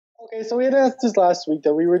Okay, so we announced this last week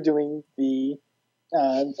that we were doing a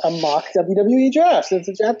mock WWE draft since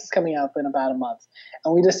the draft is coming up in about a month,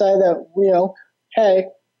 and we decided that hey,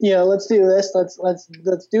 let's do this. Let's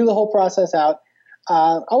do the whole process out.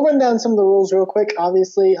 I'll run down some of the rules real quick.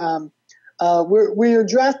 Obviously, we're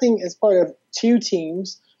drafting as part of two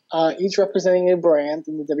teams, each representing a brand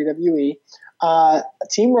in the WWE.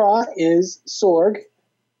 Team Raw is Sorg,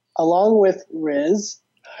 along with Rizz,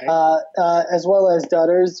 as well as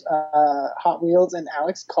Dudders, HotWheelz, and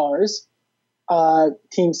Alex Kahrs.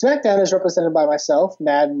 Team Smackdown is represented by myself,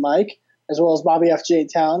 Mad Mike, as well as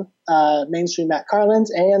BobbyFJTown, Mainstream Matt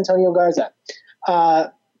Carlins, and Antonio Garza.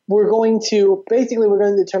 We're going to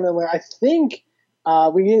determine where I think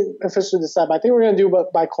we didn't officially decide, but I think we're going to do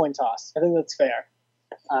it by coin toss. I think that's fair.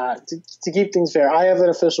 To keep things fair, I have an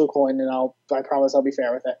official coin, and I promise I'll be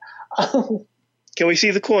fair with it. Can we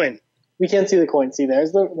see the coin? We can't see the coin. See,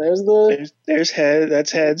 there's head.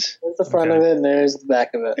 That's heads. There's the front of it, and there's the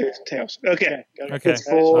back of it. There's tails. Okay. It's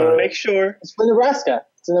for, make sure. It's for Nebraska.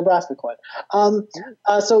 It's a Nebraska coin. So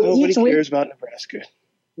nobody each week, cares about Nebraska.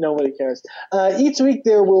 Nobody cares. Each week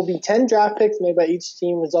there will be 10 draft picks made by each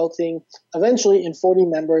team, resulting eventually in 40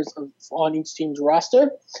 members on each team's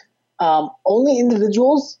roster. Only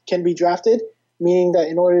individuals can be drafted, meaning that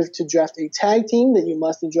in order to draft a tag team, that you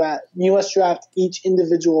must draft each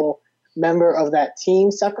individual member of that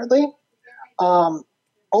team separately.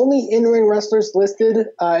 Only in-ring wrestlers listed,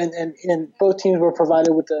 and both teams were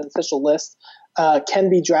provided with the official list, can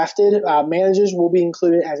be drafted. Managers will be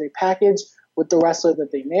included as a package with the wrestler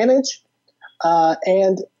that they manage.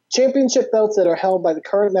 And championship belts that are held by the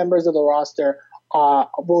current members of the roster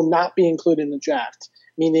will not be included in the draft.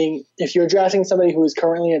 Meaning, if you're drafting somebody who is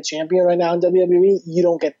currently a champion right now in WWE, you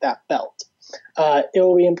don't get that belt. It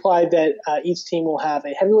will be implied that each team will have a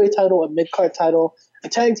heavyweight title, a mid-card title, a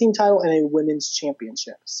tag team title, and a women's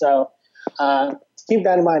championship. So keep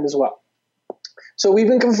that in mind as well. So we've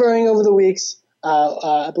been conferring over the weeks.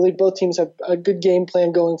 I believe both teams have a good game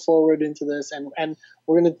plan going forward into this, and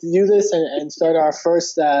we're going to do this and start our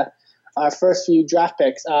first few draft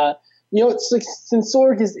picks. It's like, since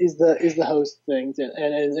Sorg is the host of things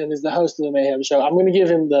and is the host of the Mayhem Show, I'm going to give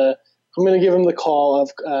him the call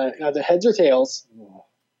of either heads or tails.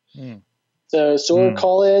 So Sorg,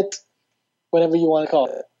 call it whatever you want to call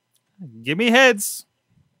it. Give me heads.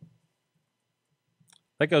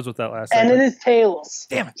 That goes with that last. And segment. It is tails.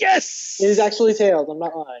 Damn it! Yes, it is actually tails. I'm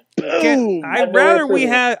not lying. I'd rather we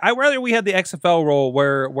had the XFL role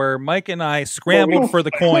where Mike and I scrambled for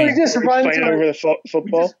the coin. We just run over the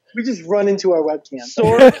football. We just run into our webcam.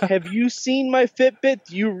 Sorg, have you seen my Fitbit?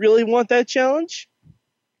 Do you really want that challenge?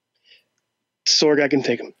 Sorg, I can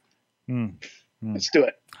take him. Let's do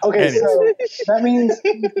it. Okay, so that means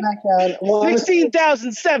SmackDown. Well,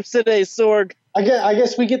 16,000 steps today, Sorg. I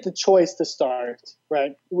guess we get the choice to start,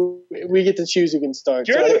 right? We get to choose who can start.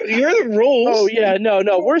 You're the rules. Oh yeah, no,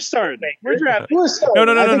 we're starting. We're drafting. We're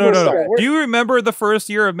starting. No. Do you remember the first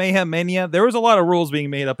year of Mayhem Mania? There was a lot of rules being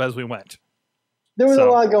made up as we went. There was a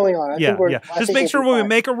lot going on. Just make sure when we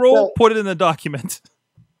make a rule, put it in the document.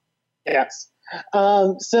 Yes.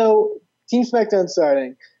 So Team Smackdown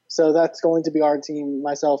starting. So that's going to be our team,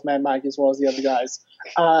 myself, Mad Mike, as well as the other guys.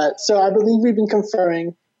 So I believe we've been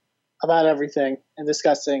conferring about everything and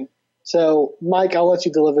discussing. So, Mike, I'll let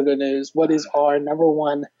you deliver the news. What is our number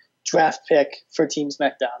one draft pick for Team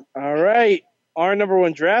Smackdown? All right. Our number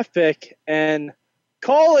one draft pick and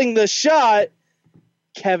calling the shot,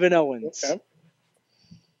 Kevin Owens. Okay.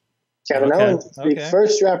 Kevin Owens is the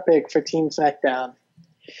first draft pick for Team Smackdown.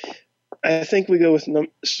 I think we go with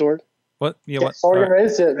Sorg. What? Yeah, what? Sorg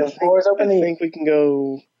is it. The floor is open. I think we can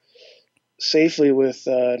go safely with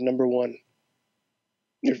number one.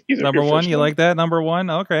 Number one, you like that? Number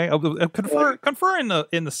one, okay. Confer in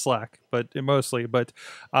the Slack, but mostly. But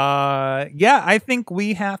I think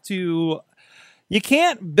we have to. You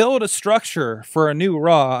can't build a structure for a new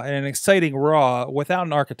Raw and an exciting Raw without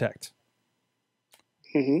an architect.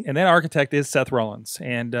 And that architect is Seth Rollins,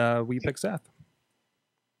 and we pick Seth.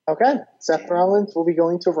 Okay, Seth Rollins will be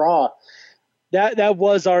going to Raw. That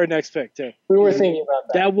was our next pick too. We were thinking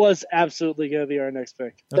about that. That was absolutely going to be our next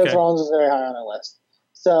pick. Seth Rollins was very high on our list.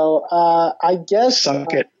 So I guess I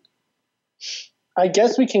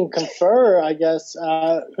guess we can confer. I guess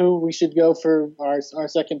who we should go for our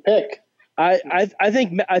second pick. I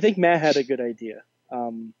think Matt had a good idea.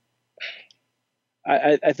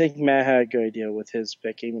 I think Matt had a good idea with his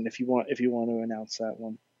pick. Even if you want to announce that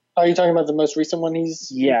one. Are you talking about the most recent one?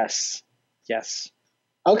 Yes.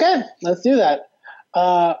 Okay, let's do that.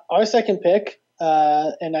 Our second pick,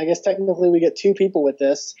 and I guess technically we get two people with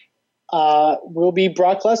this. Will be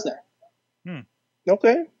Brock Lesnar.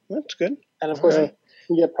 Okay. That's good. And of course,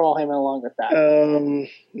 we get Paul Heyman along with that.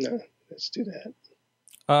 No, let's do that.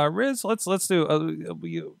 Rizz, let's do.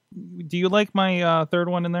 Do you like my third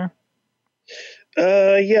one in there?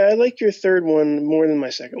 Yeah, I like your third one more than my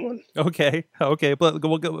second one. Okay, but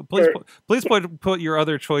please put your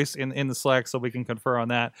other choice in the Slack so we can confer on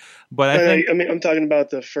that. But I mean, I'm talking about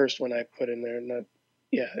the first one I put in there, not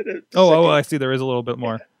I see. There is a little bit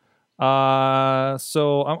more. Yeah.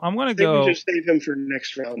 So I'm gonna go. We just save him for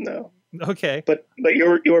next round, though. Okay, but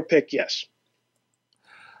your pick, yes.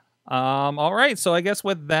 All right, so I guess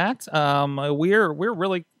with that, we're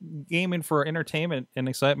really gaming for entertainment and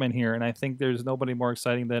excitement here, and I think there's nobody more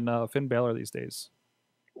exciting than Finn Balor these days.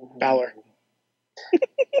 Balor.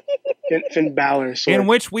 Finn Balor. So in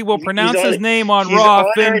which we will pronounce his name on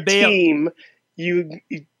Raw. Finn Balor.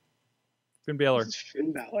 Finn Balor.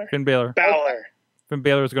 Finn Balor. Finn Balor. Balor. Finn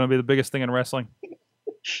Balor is going to be the biggest thing in wrestling.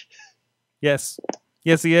 Yes,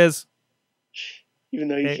 he is. Even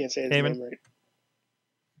though you can't say his name right.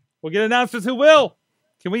 We'll get announcers who will.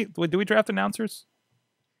 Do we draft announcers?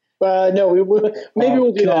 No, we will. Maybe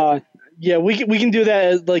we'll do that. Yeah, we can do that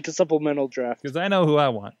as like a supplemental draft. Because I know who I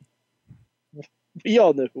want. We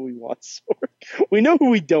all know who we want. We know who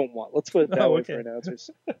we don't want. Let's put it that way for announcers.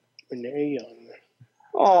 Renee Young.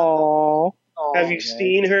 Aww. Have you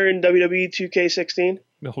seen her in WWE 2K16?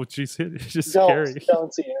 No, she's just scary.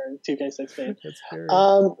 Don't see her in 2K16. That's scary.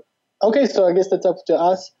 Okay, so I guess that's up to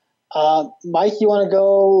us. Mike, you want to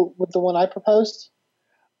go with the one I proposed?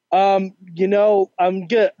 I'm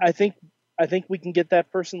good. I think we can get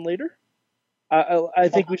that person later. I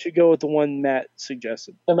think we should go with the one Matt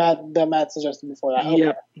suggested. The Matt suggested before that.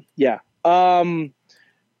 Okay. Yeah.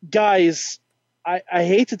 Guys, I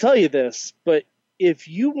hate to tell you this, but if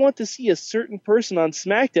you want to see a certain person on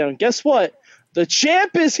SmackDown, guess what? The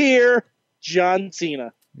champ is here, John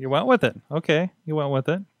Cena. You went with it. Okay, you went with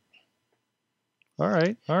it. All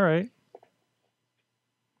right.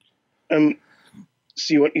 So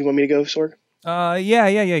you want me to go, Sorg? Yeah.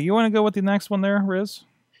 You want to go with the next one there, Rizz?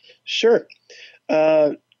 Sure.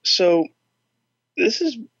 So this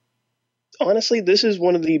is one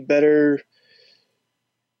of the better,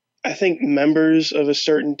 I think, members of a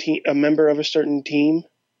certain team. A member of a certain team.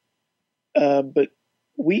 But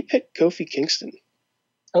we picked Kofi Kingston.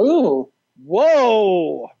 Oh,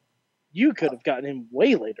 whoa! You could have gotten him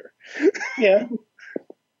way later. Yeah.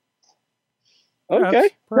 Okay.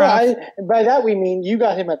 Perhaps. By that we mean you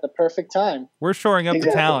got him at the perfect time. We're shoring up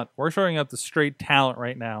the talent. We're shoring up the straight talent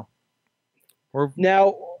right now.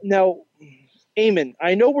 Now, Eamon,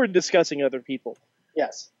 I know we're discussing other people.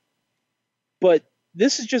 Yes. But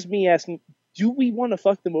this is just me asking, do we want to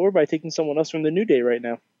fuck them over by taking someone else from the New Day right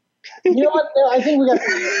now? You know what? I think we got.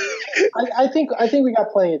 I think we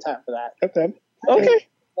got plenty of time for that. Okay.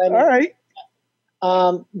 All right.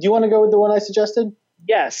 Do you want to go with the one I suggested?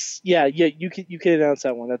 Yes. Yeah. You can announce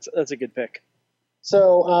that one. That's a good pick.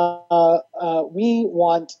 So we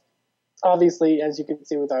want, obviously, as you can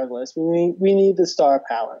see with our list, we need the star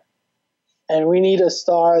power, and we need a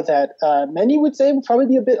star that many would say would probably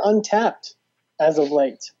be a bit untapped as of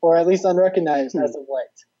late, or at least unrecognized as of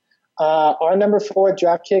late. Our number 4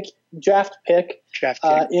 draft pick is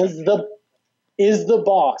the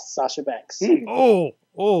boss, Sasha Banks.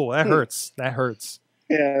 Oh, that hurts. That hurts.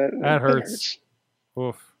 Yeah, that hurts.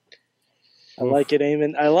 Oof. I like it,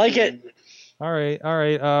 Eamon. I like it. All right.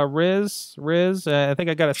 Rizz. I think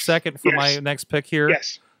I got a second for my next pick here.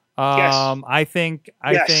 Yes. I think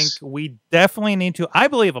we definitely need to. I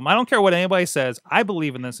believe him. I don't care what anybody says. I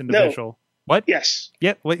believe in this individual. No. What? Yes.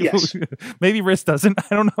 Yeah. What? Yes. Maybe Rizz doesn't.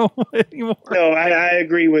 I don't know anymore. No, I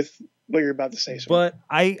agree with what you're about to say. Sir. But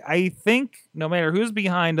I think no matter who's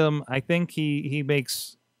behind him, I think he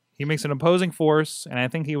makes an opposing force, and I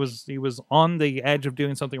think he was on the edge of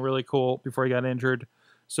doing something really cool before he got injured.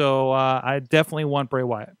 So I definitely want Bray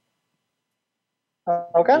Wyatt.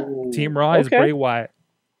 Okay. Team Raw is Bray Wyatt.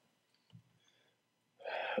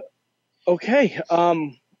 Okay.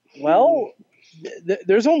 Well,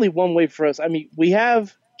 there's only one way for us. I mean, we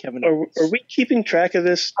have Kevin. Are we keeping track of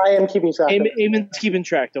this? I am keeping track. Eamon's keeping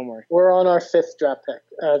track. Don't worry. We're on our 5th draft pick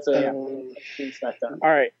as a Team Smackdown. All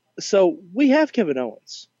right. So we have Kevin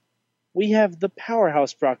Owens. We have the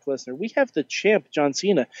powerhouse Brock Lesnar. We have the champ John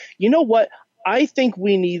Cena. You know what? I think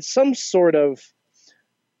we need some sort of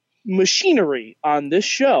machinery on this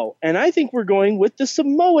show, and I think we're going with the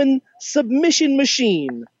Samoan submission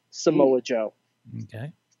machine, Samoa Joe.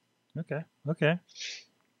 Okay.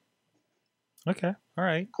 All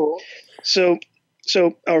right. Cool. So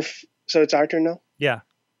it's our turn now? Yeah.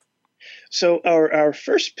 So our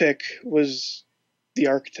first pick was the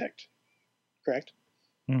Architect, correct?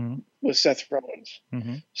 with Seth Rollins.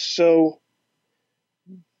 So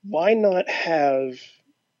why not have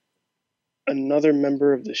another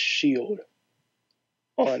member of the Shield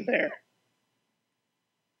on there?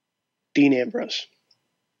 Dean Ambrose.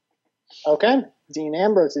 Okay. Dean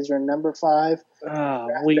Ambrose is your number 5.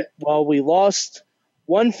 We lost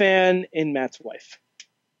one fan in Matt's wife.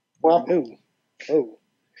 Well, yeah.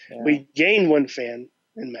 We gained one fan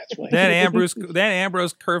in Matt's wife. That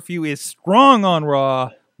Ambrose curfew is strong on Raw.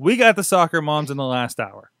 We got the soccer moms in the last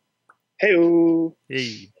hour. Hey-o.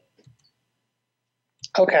 Hey.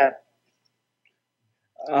 Okay.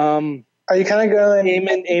 Are you kind of going,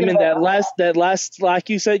 Eamon? That last slack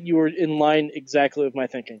you said, you were in line exactly with my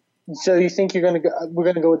thinking. So you think we're gonna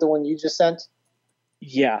go with the one you just sent?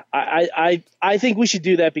 Yeah, I think we should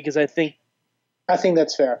do that because I think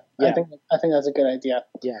that's fair. Yeah. I think that's a good idea.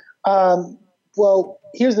 Yeah. Well,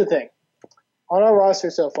 here's the thing. On our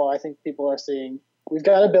roster so far, I think people are seeing we've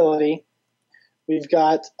got ability, we've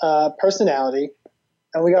got personality,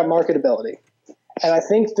 and we got marketability. And I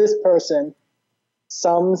think this person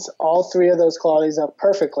sums all 3 of those qualities up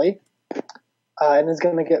perfectly, and is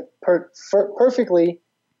going to get perfectly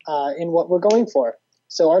in what we're going for.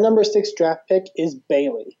 So our number 6 draft pick is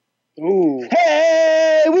Bayley. Ooh.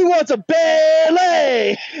 Hey, we want some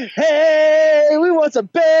Bayley! Hey, we want some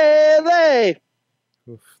Bayley!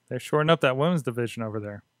 Oof, they're shoring up that women's division over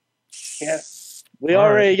there. Yeah. We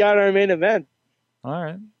already got our main event. All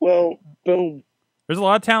right. Well, boom. There's a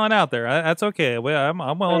lot of talent out there. That's okay.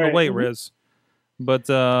 I'm willing to wait, Rizz. But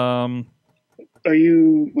are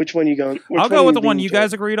you? Which one you going? I'll go with the one you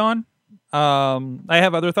guys agreed on. I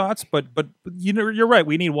have other thoughts, but you're right.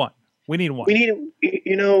 We need one. We need. I'll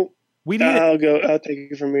go. I'll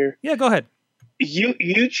take it from here. Yeah, go ahead.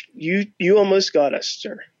 You almost got us,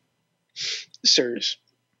 sirs.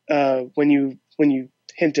 When you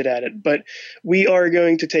hinted at it, but we are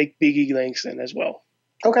going to take Big E Langston as well.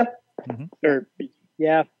 Okay. Or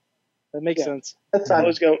yeah, that makes sense. That's fine.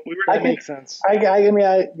 That makes sense.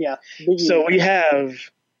 Yeah. So we have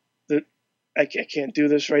the. I can't do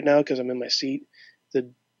this right now because I'm in my seat. The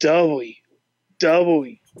WWE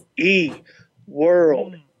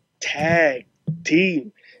World Tag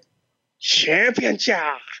Team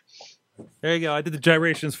Championship. There you go. I did the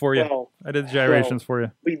gyrations for you.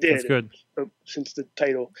 We did. That's good. Since the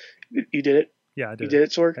title, you did it. Yeah, I did. You did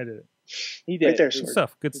it, Sorg. I did it. He did. Right there, Sorg.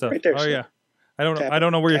 Good stuff. Right there, oh Sorg. yeah. I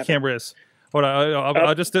don't know where your camera is. Hold on.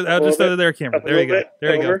 I'll just throw it there, camera. There you go.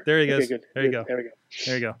 There you go. There he goes. There you go. There we go.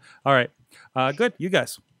 There you go. All right. Good. You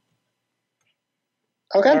guys.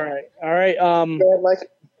 Okay. All right. Go ahead, Mike.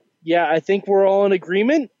 Yeah, I think we're all in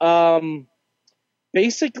agreement.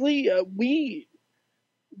 Basically, we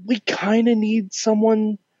kind of need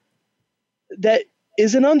someone that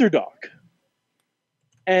is an underdog,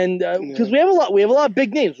 and because we have a lot of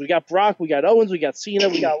big names. We got Brock, we got Owens, we got Cena,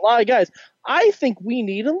 we got a lot of guys. I think we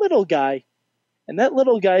need a little guy, and that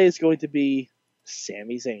little guy is going to be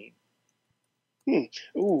Sami Zayn.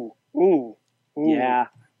 Ooh. Yeah.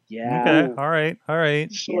 Okay. All right.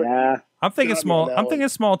 Yeah. I'm thinking small. I'm thinking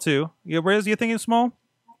small too. You, Rizz, you thinking small?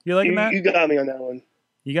 You liking that? You got me on that one.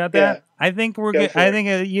 You got that? Yeah. I think we're good. I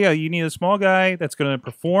think you need a small guy that's going to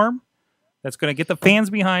perform, that's going to get the fans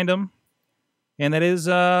behind him, and that is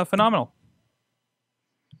phenomenal.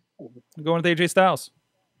 I'm going with AJ Styles.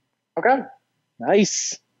 Okay.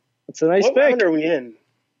 Nice. That's a nice pick. What round are we in?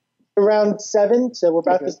 Round 7, so we're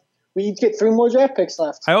about to. We each get 3 more draft picks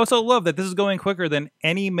left. I also love that this is going quicker than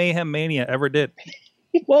any Mayhem Mania ever did.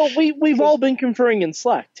 Well, we've all been conferring in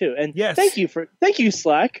Slack too, and yes. thank you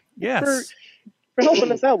Slack. Yes. For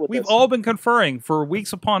helping us out with this. We've all been conferring for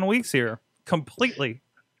weeks upon weeks here, completely.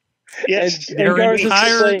 Yes, and their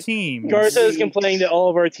entire team. Garza is complaining that all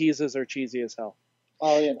of our teases are cheesy as hell.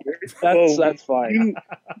 Oh yeah, that's fine.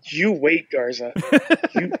 You wait, Garza.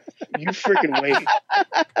 You freaking wait.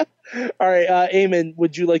 All right, Eamon,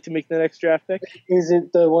 would you like to make the next draft pick? Is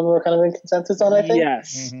it the one we're kind of in consensus on? I think.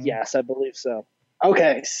 Yes, I believe so.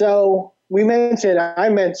 Okay, so I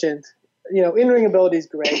mentioned, in-ring ability is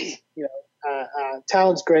great,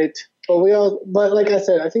 talent's great, but like I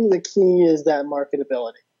said, I think the key is that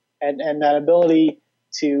marketability and that ability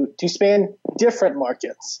to span different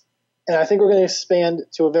markets. And I think we're going to expand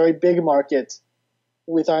to a very big market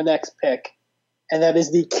with our next pick, and that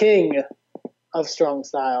is the king of strong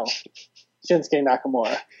style, Shinsuke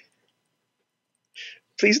Nakamura.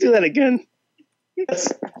 Please do that again.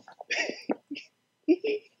 Yes.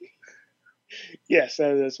 Yes,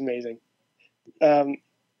 that's amazing.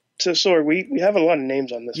 So, Sorg, we have a lot of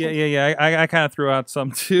names on this one. Yeah. I kind of threw out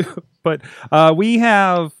some too, but we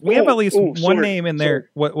have at least one name in there.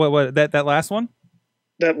 What that last one?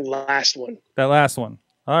 That last one. That last one.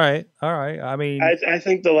 All right. I mean, I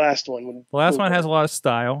think the last one. The last one has a lot of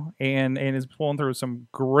style and is pulling through some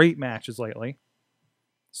great matches lately.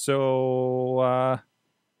 So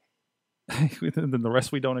then the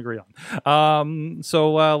rest we don't agree on.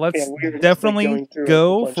 So let's definitely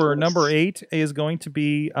go for number 8 is going to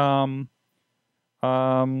be Cesaro.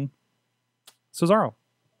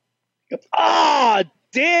 Yep. Ah,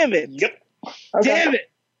 damn it. Yep. Okay. Damn it.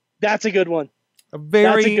 That's a good one.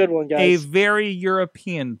 That's a good one, guys. A very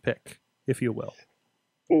European pick, if you will.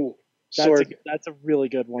 Ooh, that's a really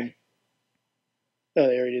good one. Oh,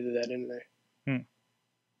 they already did that, didn't they?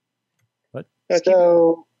 What?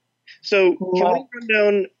 So can we run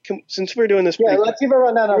down, since we're doing this? Yeah, let's give a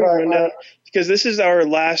rundown of our because this is our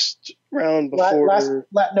last round before.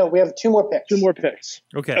 No, we have 2 more picks. 2 more picks.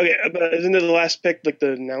 Okay. Okay, but isn't it the last pick like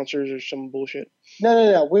the announcers or some bullshit?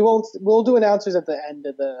 No. We won't. We'll do announcers at the end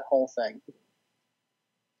of the whole thing.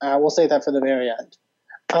 We'll save that for the very end.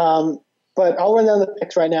 But I'll run down the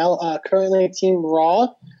picks right now. Currently, Team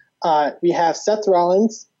Raw, we have Seth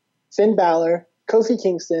Rollins, Finn Balor, Kofi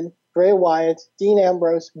Kingston, Bray Wyatt, Dean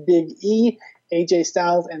Ambrose, Big E, AJ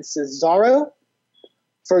Styles, and Cesaro.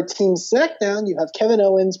 For Team SmackDown, you have Kevin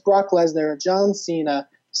Owens, Brock Lesnar, John Cena,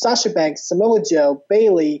 Sasha Banks, Samoa Joe,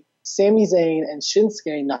 Bayley, Sami Zayn, and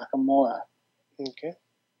Shinsuke Nakamura. Okay.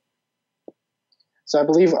 So I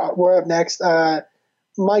believe we're up next.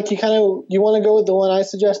 Mike, you want to go with the one I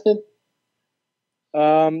suggested?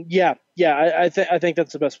 Yeah. I think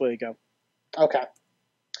that's the best way to go. Okay.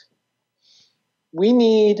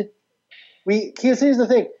 Here's the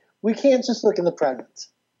thing. We can't just look in the present.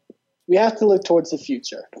 We have to look towards the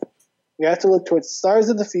future. We have to look towards stars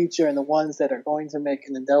of the future and the ones that are going to make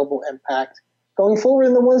an indelible impact going forward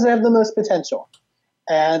and the ones that have the most potential.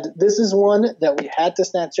 And this is one that we had to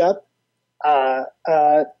snatch up.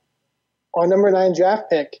 Our number 9 draft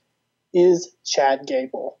pick is Chad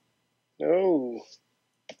Gable. Oh,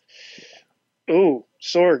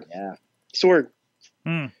 Sorg. Yeah. Sorg.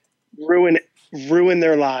 Ruin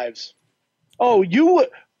their lives. Oh,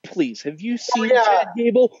 please, have you seen Chad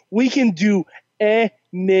Gable? We can do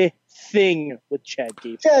anything with Chad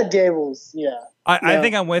Gable. Chad Gable's, yeah. I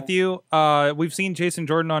think I'm with you. We've seen Jason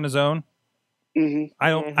Jordan on his own. Mm-hmm.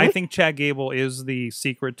 I think Chad Gable is the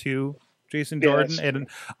secret to Jason Jordan, and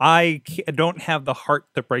I don't have the heart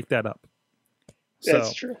to break that up. So,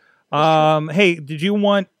 that's true. Hey, did you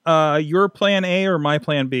want your plan A or my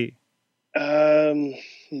plan B?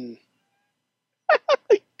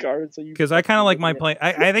 Because I kind of like my plan.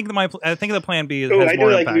 I think the plan B has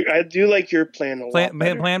more impact. I do like your plan a lot.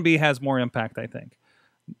 Plan B has more impact, I think.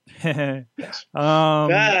 Yes.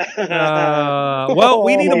 Well,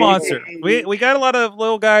 we need a monster. We got a lot of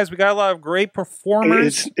little guys. We got a lot of great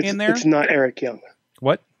performers in there. It's not Eric Young.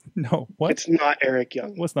 What? No. What? It's not Eric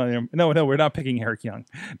Young. What's not him? No, we're not picking Eric Young.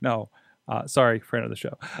 No. Sorry, friend of the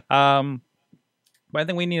show. But I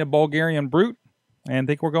think we need a Bulgarian brute, and I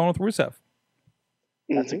think we're going with Rusev.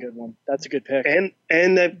 That's a good one. That's a good pick. And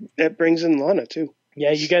that brings in Lana too.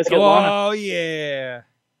 Yeah, you guys get Lana. Oh yeah.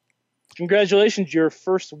 Congratulations, you're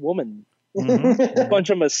first woman. Mm-hmm. Bunch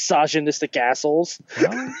of misogynistic assholes.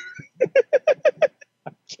 Well,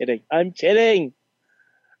 I'm kidding.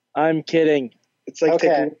 It's like Okay.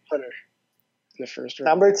 taking a punter in the first round.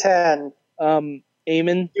 Number 10.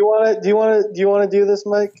 Eamon. Do you want to do this,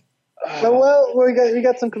 Mike? Well, we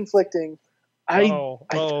got some conflicting.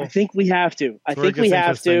 I think we have to. I think we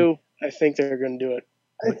have to. I think they're going to do it.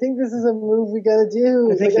 I think this is a move we got to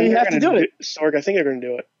do. I think we have to do it. Sorg, I think they're going to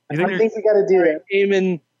do it. I think we got to do it.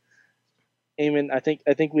 Eamon, I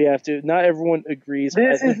think we have to. Not everyone agrees. But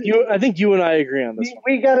I think you and I agree on this.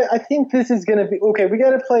 We got to. I think this is going to be okay. We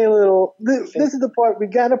got to play a little. This is the part we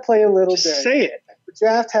got to play a little dirty. Just say it. The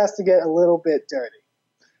draft has to get a little bit dirty.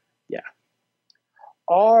 Yeah.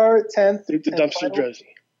 Our 10th. Leave the dumpster Josie.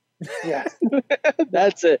 Yeah.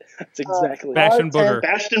 That's it. That's exactly it. Bastion Booger.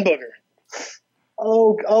 Bastion Booger.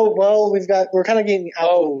 Oh well, we're kind of getting out.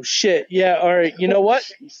 Oh shit. Yeah, all right. You know what?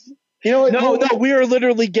 No, we are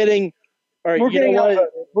literally getting all right,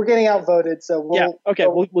 we're getting outvoted, so we'll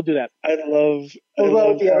we'll do that. I love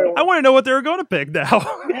I want to know what they're going to pick now.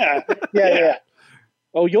 Yeah.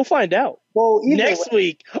 Oh, you'll find out. Well, next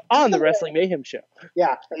week on the Wrestling Mayhem Show.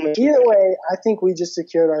 Yeah. Either way, I think we just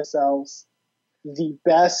secured ourselves the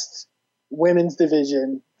best women's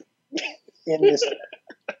division in this.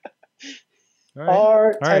 All right.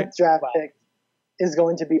 Our 10th draft pick is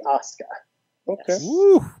going to be Asuka. Okay.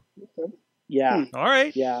 Woo. Yeah. All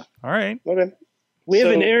right. Yeah. All right. Okay. We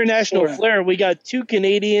have an international flair. We got 2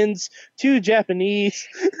 Canadians, 2 Japanese.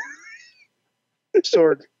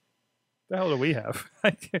 Sorg. The hell do we have?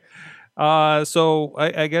 So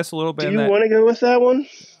I guess a little bit. Do you want to go with that one?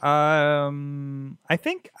 I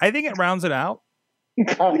think it rounds it out.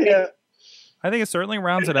 Yeah. I think it certainly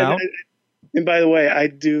rounds it out. And by the way, I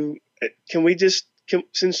do. Can we just,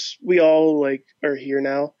 since we all like are here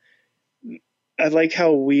now, I like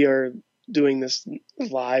how we are doing this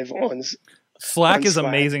live on Slack is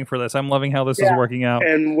amazing for this. I'm loving how this is working out.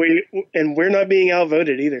 And we're not being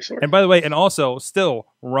outvoted either, Sorg. And by the way, and also still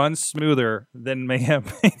runs smoother than Mayhem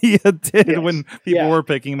Mania did when people were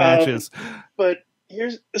picking matches. But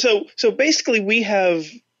here's so basically we have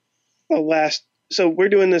so we're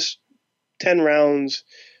doing this 10 rounds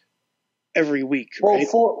every week, right?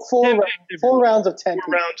 Four rounds of 10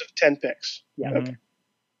 4 rounds of 10 picks. Yeah. Okay.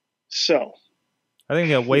 So I think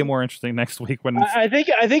it'll get way more interesting next week when I think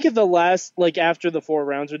if the last, like, after the 4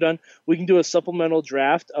 rounds are done, we can do a supplemental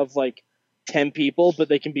draft of like 10 people, but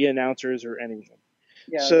they can be announcers or anything.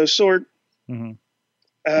 Yeah. So Sorg, I'm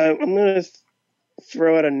gonna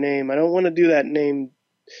throw out a name. I don't want to do that name.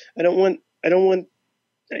 I don't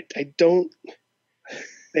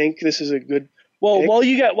think this is a good. Well, pick, while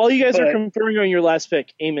you guys are conferring on your last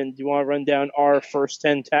pick, Eamon, do you want to run down our first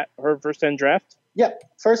 10 draft? Yep.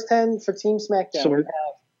 First 10 for Team Smackdown. We have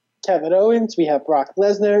Kevin Owens, we have Brock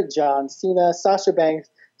Lesnar, John Cena, Sasha Banks,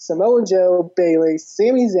 Samoa Joe, Bayley,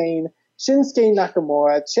 Sami Zayn, Shinsuke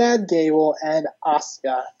Nakamura, Chad Gable, and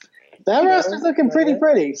Asuka. That roster's looking pretty.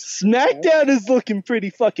 Smackdown is looking pretty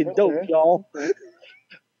fucking dope, y'all.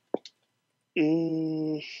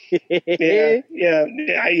 Yeah,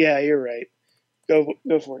 you're right. Go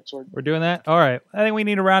for it, Sorg. we're doing that. All right. I think we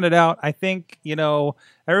need to round it out. I think,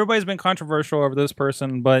 everybody's been controversial over this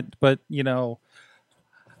person, but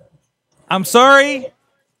I'm sorry.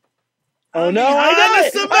 Oh no,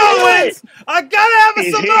 Samoans! I gotta have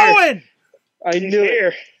a Samoan! I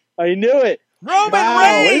knew it. Roman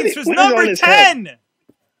Reigns was number 10!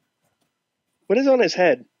 What is on his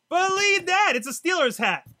head? Believe that! It's a Steelers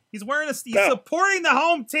hat. He's wearing he's supporting the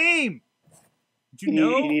home team. Did you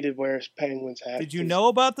know? He needed to wear his Penguins hat. Did you know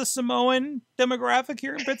about the Samoan demographic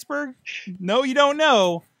here in Pittsburgh? No, you don't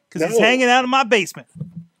know, because he's hanging out in my basement.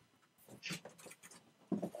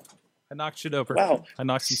 I knocked shit over. Wow. I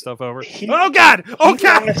knocked some stuff over. Oh, God! Oh,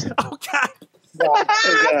 God! Oh, God! Oh,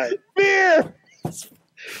 God. Beer!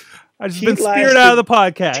 I just been speared out of the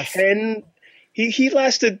podcast. He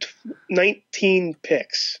lasted 19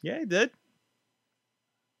 picks. Yeah, he did.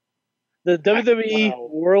 The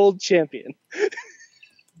WWE World Champion.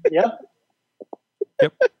 Yep.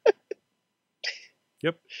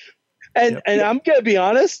 And I'm gonna be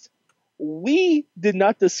honest, we did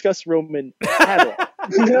not discuss Roman at all.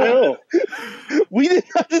 No, we did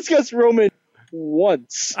not discuss Roman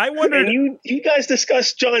once. I wondered. And you guys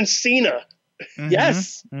discussed John Cena. Mm-hmm.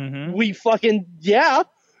 Yes, we fucking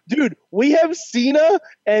dude. We have Cena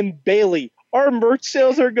and Bayley. Our merch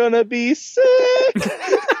sales are gonna be sick.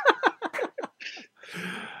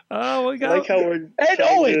 Oh, we got like how we're and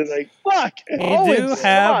Owens. Fuck.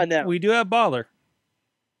 We do have Baller.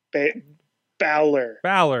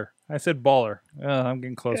 Balor. I said baller. I'm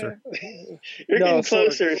getting closer. You're getting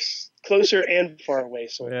closer and far away.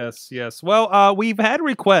 So Yes. Well, we've had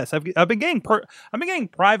requests. I've been getting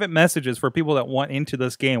private messages for people that want into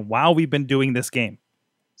this game while we've been doing this game.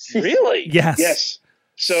 Really? Yes.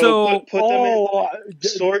 So put them in.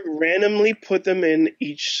 Sorg randomly put them in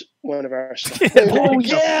each one of our Slack. Oh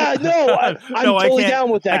yeah, no, I'm totally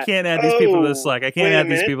down with that. I can't add these people to the Slack. I can't add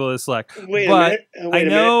these people to the Slack. Wait a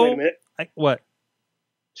minute. What?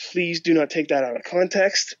 Please do not take that out of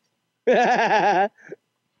context. Let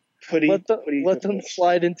them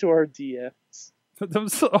slide into our DMs.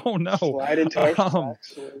 Oh no! Slide into our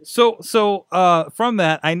So from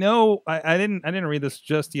that, I know I didn't read this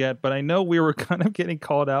just yet, but I know we were kind of getting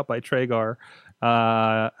called out by Traegar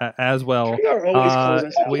as well.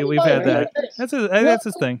 We've had that. That's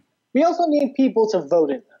his thing. We also need people to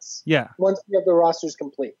vote in this. Yeah. Once we have the rosters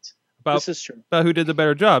complete. This is true. About who did the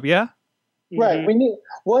better job? Yeah. Right. We need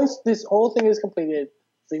once this whole thing is completed,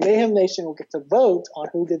 the Mayhem Nation will get to vote on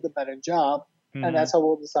who did the better job. And that's how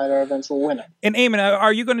we'll decide our eventual winner. And Eamon,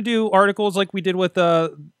 are you going to do articles like we did with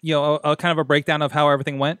a kind of a breakdown of how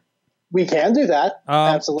everything went? We can do that.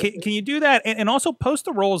 Absolutely. Can you do that and also post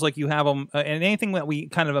the roles like you have them and anything that we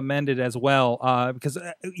kind of amended as well? Because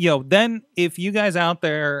then if you guys out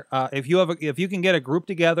there, if you can get a group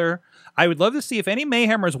together, I would love to see if any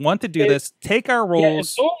Mayhemers want to do this. Take our roles. Yeah, if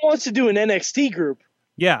someone wants to do an NXT group.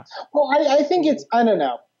 Yeah. Well, I think I don't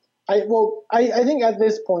know. I think at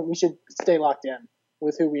this point we should stay locked in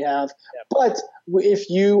with who we have. Yeah. But if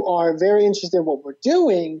you are very interested in what we're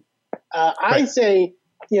doing, I say,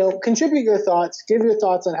 contribute your thoughts, give your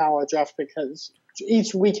thoughts on how our draft pick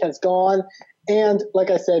each week has gone. And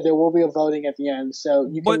like I said, there will be a voting at the end, so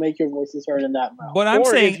you can make your voices heard in that round. But I'm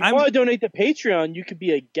saying, if you want to donate to Patreon, you could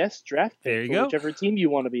be a guest draft pick there you for go. Whichever team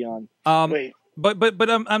you want to be on. Wait. But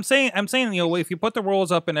I'm saying, you know, if you put the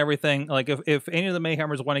rules up and everything, like if any of the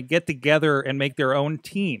Mayhemers want to get together and make their own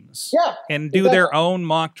teams, and do their own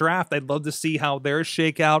mock draft, I'd love to see how theirs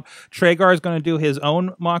shake out. Traegar is going to do his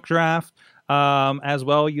own mock draft. As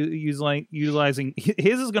well, utilizing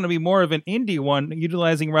his is going to be more of an indie one,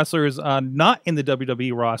 utilizing wrestlers not in the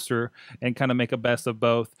WWE roster and kind of make a best of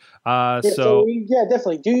both. So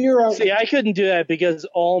definitely do your own. See, I couldn't do that because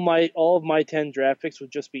all of my 10 draft picks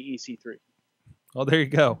would just be EC3. Oh, there you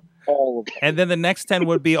go. All of them. And then the next 10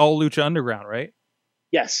 would be all Lucha Underground, right?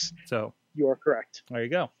 Yes. So you are correct. There you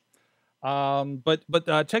go. But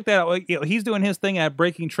check that out. You know, he's doing his thing at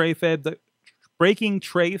Breaking Trayfabe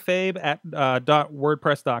at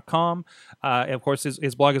 .wordpress.com. Of course,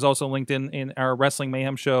 his blog is also linked in our Wrestling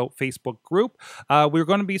Mayhem Show Facebook group. We're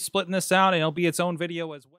going to be splitting this out, and it'll be its own video as well.